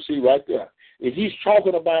in heaven. See right there. If he's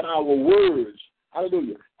talking about our words,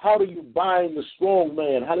 hallelujah, how do you bind the strong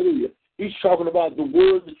man? Hallelujah. He's talking about the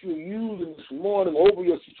words that you're using this morning over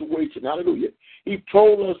your situation. Hallelujah. He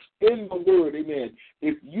told us in the word, amen,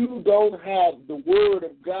 if you don't have the word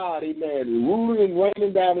of God, amen, ruling and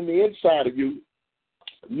reigning down in the inside of you,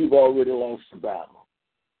 you've already lost the battle.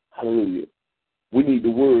 Hallelujah. We need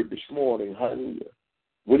the word this morning. Hallelujah.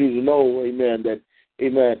 We need to know, amen, that,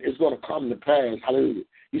 amen, it's going to come to pass. Hallelujah.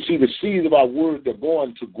 You see, the seeds of our words are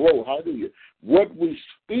going to grow. Hallelujah. What we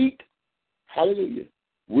speak, hallelujah,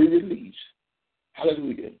 we release.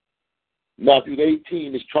 Hallelujah. Matthew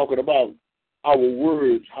 18 is talking about our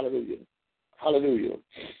words. Hallelujah. Hallelujah.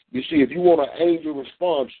 You see, if you want an angel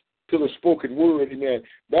response to the spoken word, amen,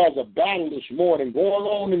 there's a battle this morning going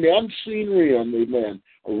on in the unseen realm, amen,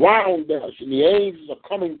 around us, and the angels are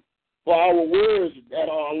coming for our words that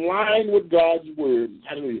are aligned with God's word.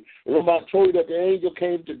 Hallelujah. Remember, I told you that the angel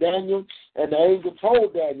came to Daniel, and the angel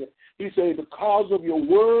told Daniel, he said, because of your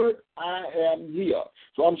word, I am here.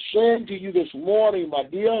 So I'm saying to you this morning, my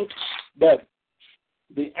dear, that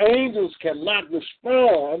the angels cannot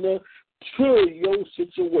respond to your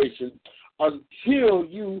situation until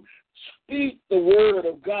you speak the word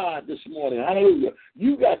of God this morning. Hallelujah.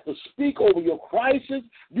 You got to speak over your crisis.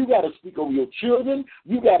 You got to speak over your children.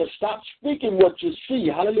 You got to stop speaking what you see.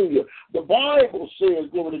 Hallelujah. The Bible says,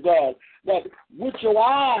 glory to God, that with your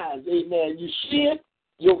eyes, amen, you see it,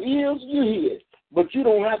 your ears, you hear it. But you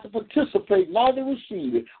don't have to participate, neither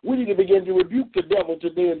receive it. We need to begin to rebuke the devil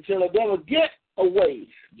today and tell the devil, get away.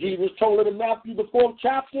 Jesus told it in Matthew, the 4th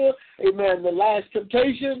chapter, amen, the last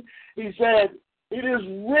temptation. He said, it is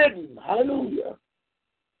written, hallelujah,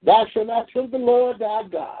 thou shalt not tempt the Lord thy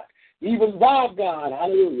God, even thy God,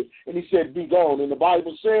 hallelujah. And he said, be gone. And the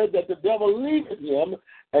Bible said that the devil leaveth him,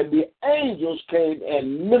 and the angels came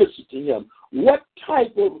and ministered to him. What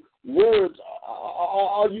type of words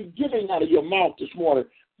are you giving out of your mouth this morning?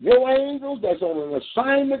 Your angels that's on an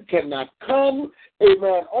assignment cannot come,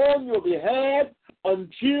 amen, on your behalf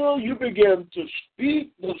until you begin to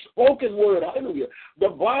speak the spoken word. Hallelujah. The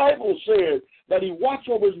Bible says that he watched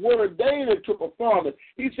over his word daily to perform it.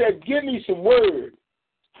 He said, give me some word.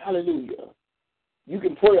 Hallelujah. You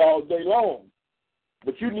can pray all day long,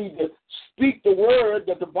 but you need to speak the word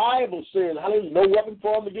that the Bible says. Hallelujah. No weapon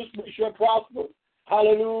formed against me shall prosper.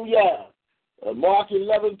 Hallelujah. Mark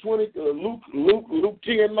 11:20, Luke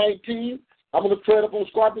 10:19. I'm going to tread upon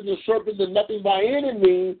scorpions and serpents, and nothing by any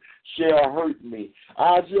means shall hurt me.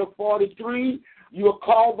 Isaiah 43, you are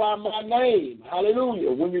called by my name.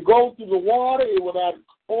 Hallelujah. When you go through the water, it will not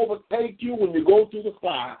overtake you. When you go through the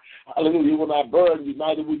fire, hallelujah, it will not burn you,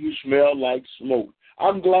 neither will you smell like smoke.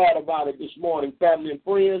 I'm glad about it this morning, family and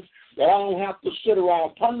friends, that I don't have to sit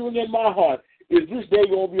around pondering in my heart, is this day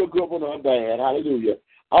going to be a good one or bad? Hallelujah.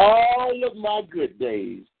 All of my good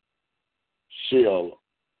days shall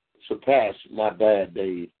surpass my bad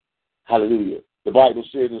days. Hallelujah. The Bible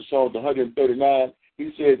says in Psalm 139,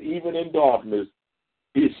 he says, even in darkness,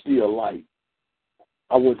 it's still light.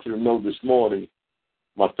 I want you to know this morning,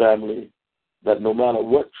 my family, that no matter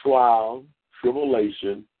what trial,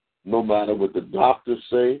 tribulation, no matter what the doctors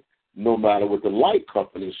say, no matter what the light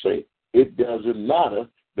companies say, it doesn't matter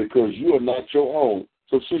because you are not your own.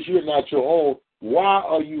 So since you're not your own, why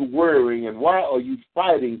are you worrying and why are you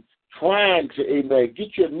fighting, trying to, amen,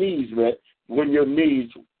 get your needs met when your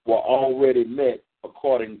needs were already met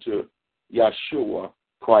according to Yeshua,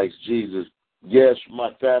 Christ Jesus? Yes,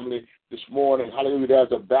 my family, this morning, hallelujah,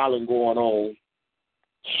 there's a battle going on.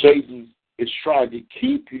 Satan is trying to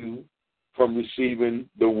keep you from receiving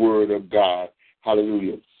the word of God.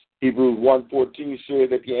 Hallelujah. Hebrews 1:14 says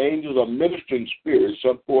that the angels are ministering spirits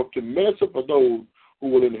sent forth to minister for those who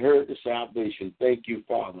will inherit the salvation. Thank you,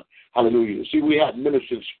 Father. Hallelujah. See, we have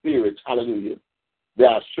ministering spirits. Hallelujah. They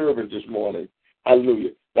are servants this morning.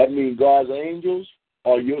 Hallelujah. That means God's angels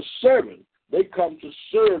are your servants. They come to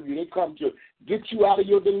serve you. They come to get you out of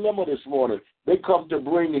your dilemma this morning. They come to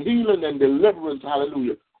bring healing and deliverance,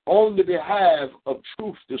 hallelujah, on the behalf of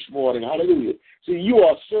truth this morning. Hallelujah. See, you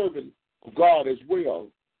are a servant of God as well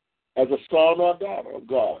as a son or daughter of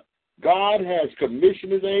God. God has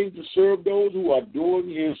commissioned his angels to serve those who are doing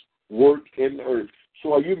his work in the earth.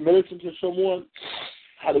 So are you ministering to someone?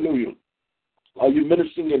 Hallelujah. Are you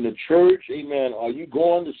ministering in the church? Amen. Are you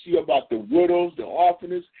going to see about the widows, the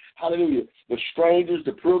orphans? Hallelujah. The strangers,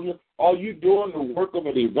 the prisoners? Are you doing the work of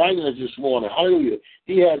an evangelist this morning? Hallelujah.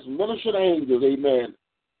 He has ministered angels, amen,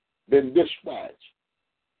 been dispatched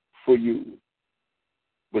for you.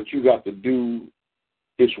 But you got to do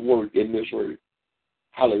his work in this earth.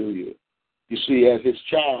 Hallelujah. You see, as his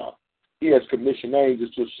child, he has commissioned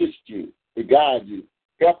angels to assist you, to guide you,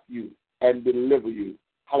 help you, and deliver you.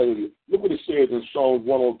 Hallelujah. Look what it says in Psalm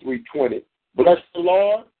 103:20. Bless the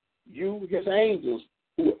Lord, you, his angels,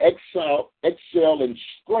 who excel in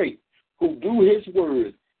strength, who do his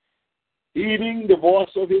word, heeding the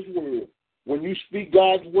voice of his word. When you speak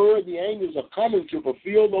God's word, the angels are coming to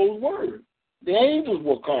fulfill those words. The angels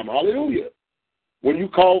will come. Hallelujah. When you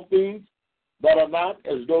call things that are not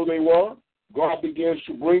as though they were, God begins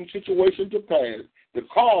to bring situations to pass to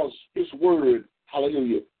cause his word,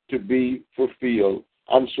 hallelujah, to be fulfilled.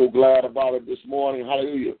 I'm so glad about it this morning.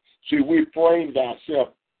 Hallelujah. See, we framed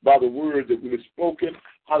ourselves by the word that we've spoken.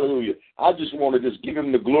 Hallelujah. I just want to just give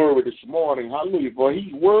him the glory this morning. Hallelujah. For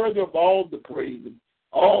he's worthy of all the praise,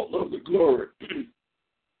 all of the glory,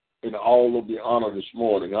 and all of the honor this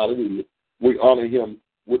morning. Hallelujah. We honor him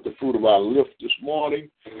with the fruit of our lips this morning.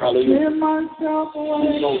 Hallelujah. We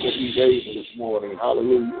know that he's able this morning.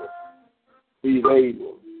 Hallelujah. He's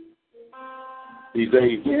able. He's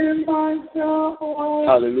able.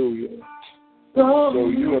 Hallelujah. So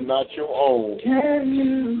you are not your own.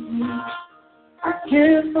 I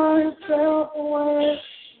give myself away.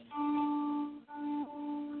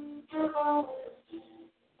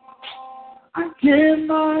 I give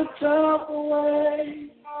myself away.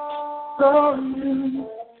 So you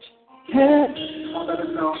can.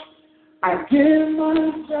 I give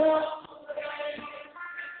myself away.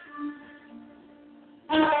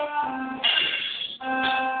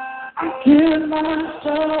 I give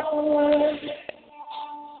myself away.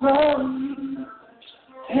 So you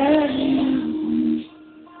can.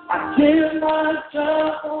 I give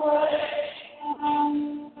myself away.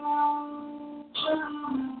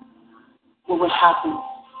 What would happen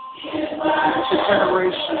if the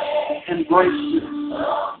generation embraced it?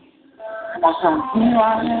 Come on, tell me, here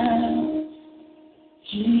I am.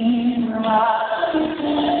 Here I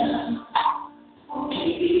am.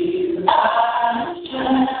 Here I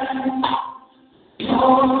stand.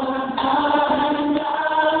 Lord, my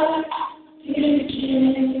life is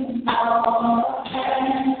in your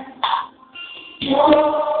hands.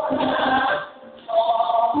 Lord,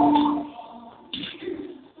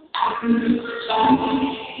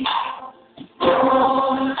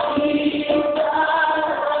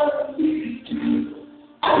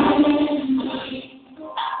 take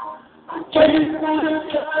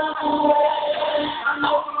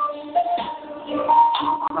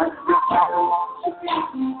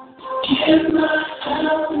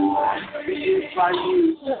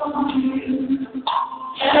my heart.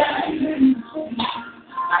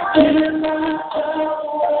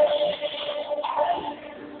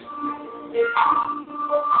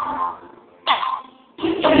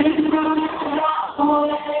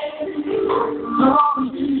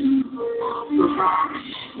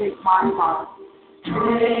 Take my heart.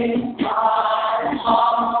 Take my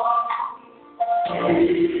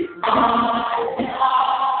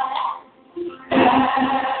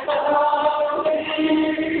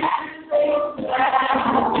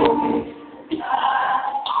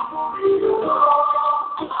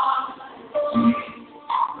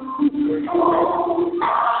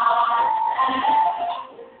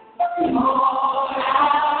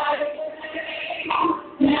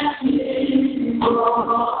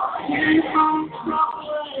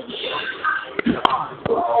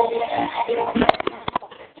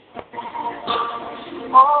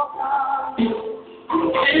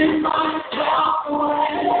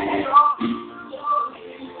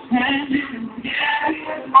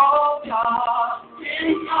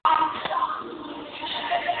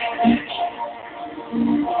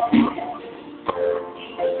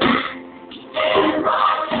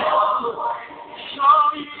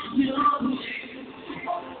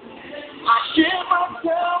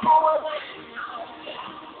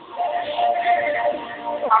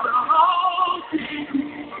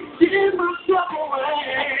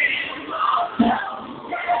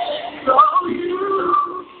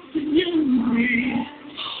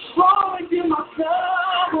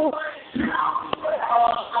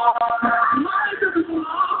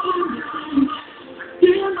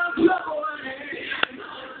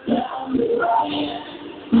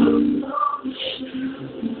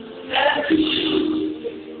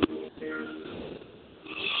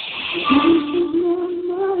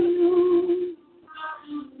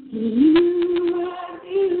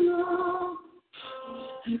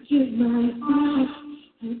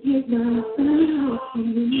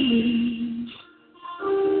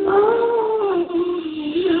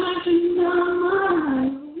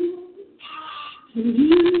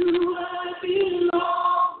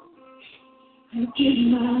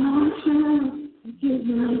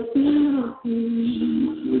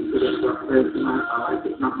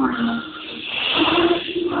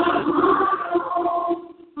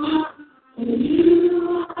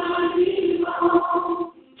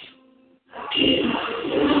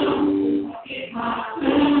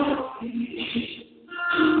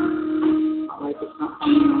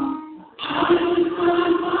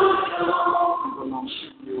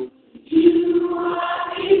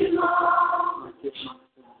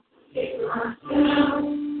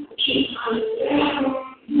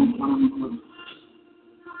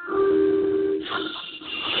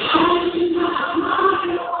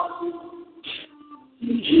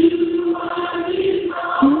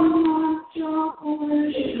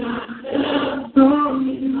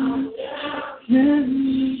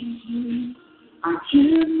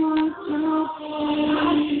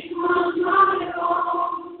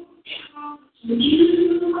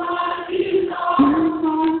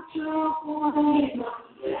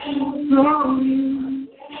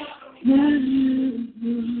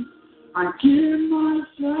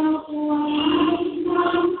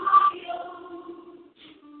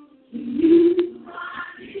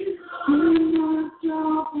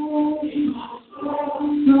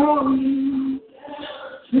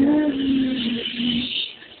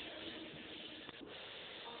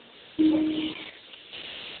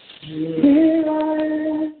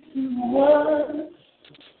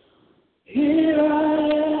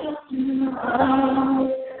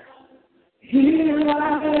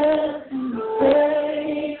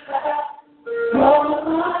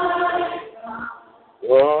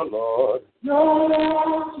Oh, Lord.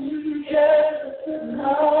 No, you just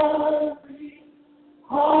enough.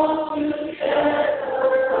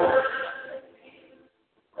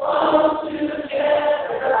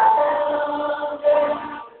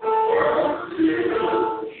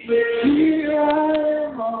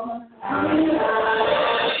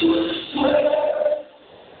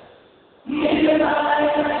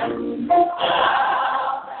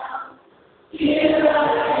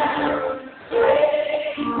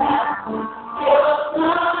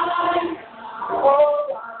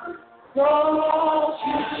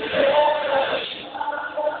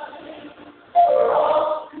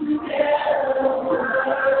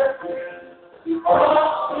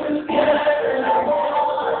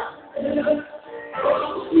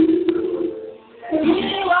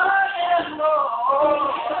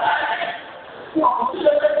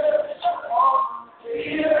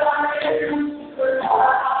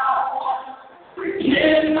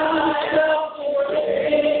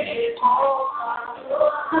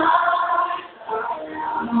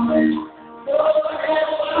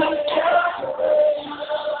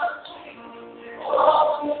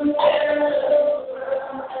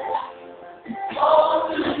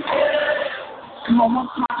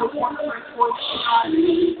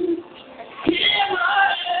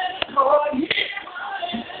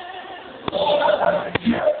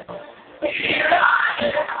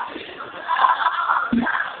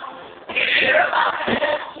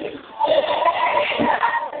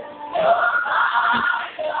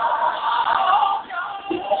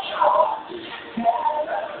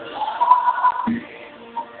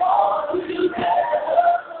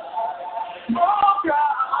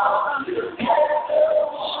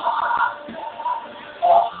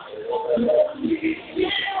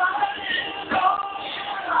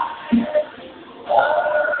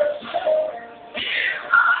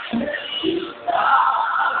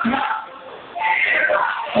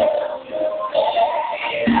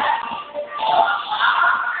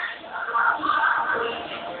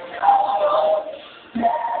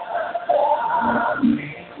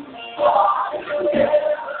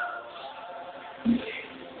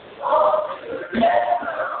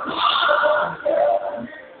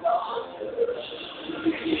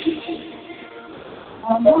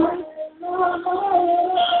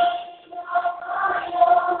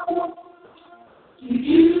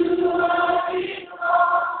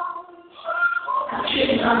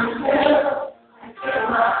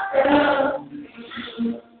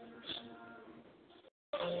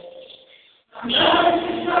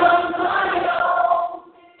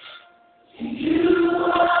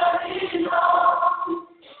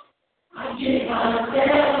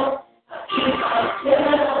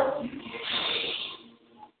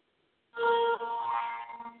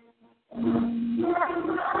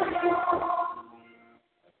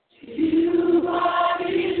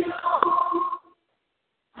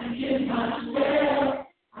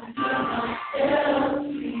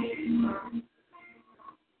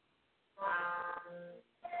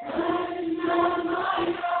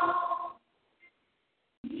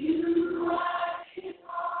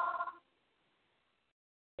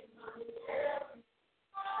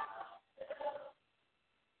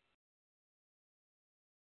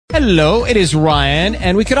 Hello, it is Ryan,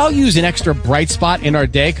 and we could all use an extra bright spot in our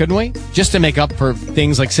day, couldn't we? Just to make up for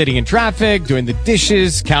things like sitting in traffic, doing the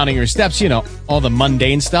dishes, counting your steps, you know, all the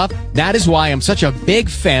mundane stuff. That is why I'm such a big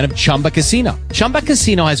fan of Chumba Casino. Chumba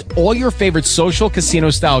Casino has all your favorite social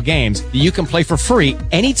casino-style games that you can play for free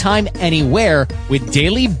anytime, anywhere with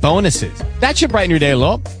daily bonuses. That should brighten your day a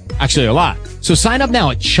little. Actually, a lot. So sign up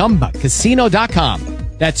now at ChumbaCasino.com.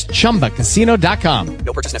 That's ChumbaCasino.com.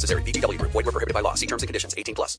 No purchase necessary. VGW Group. Void where prohibited by law. See terms and conditions. 18+.